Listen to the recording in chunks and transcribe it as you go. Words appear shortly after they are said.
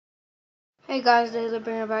Hey guys, this is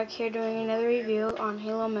Bringer back here doing another review on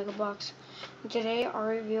Halo Mega Bloks. Today our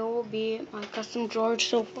review will be my custom Jordge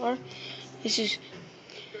so far. This is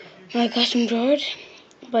my custom Jordge,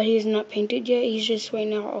 but he's not painted yet. He's just right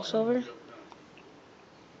now all silver.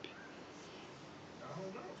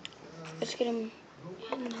 Let's get him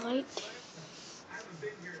in the light.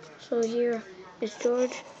 So here is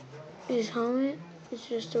Jordge. His helmet is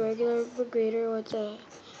just a regular brigader with a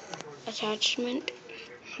attachment.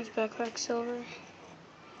 His backpack silver.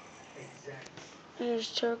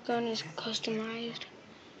 His turret gun is customized.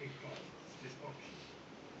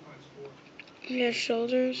 He has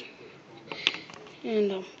shoulders and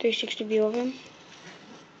 360 view of him.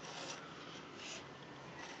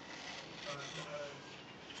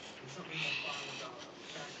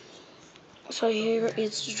 So here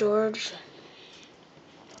is Jordge.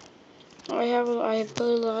 I have put a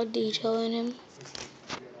lot of detail in him.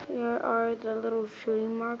 Here are the little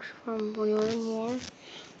shooting marks from when he was in war.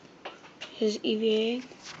 His EVA,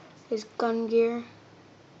 his gun gear.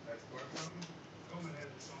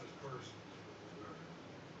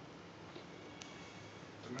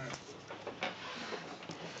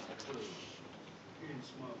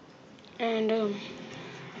 And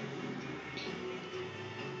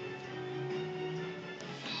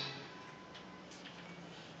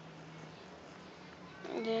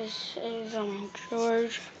this is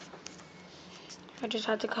Jordge. I just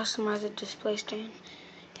had to customize the display stand.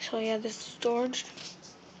 So yeah, this is Jordge.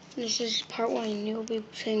 This is part 1. He'll be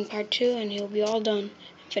saying part 2, and he'll be all done and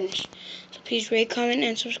finished. So please rate, comment,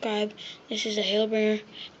 and subscribe. This is a Halo Bringer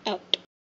out.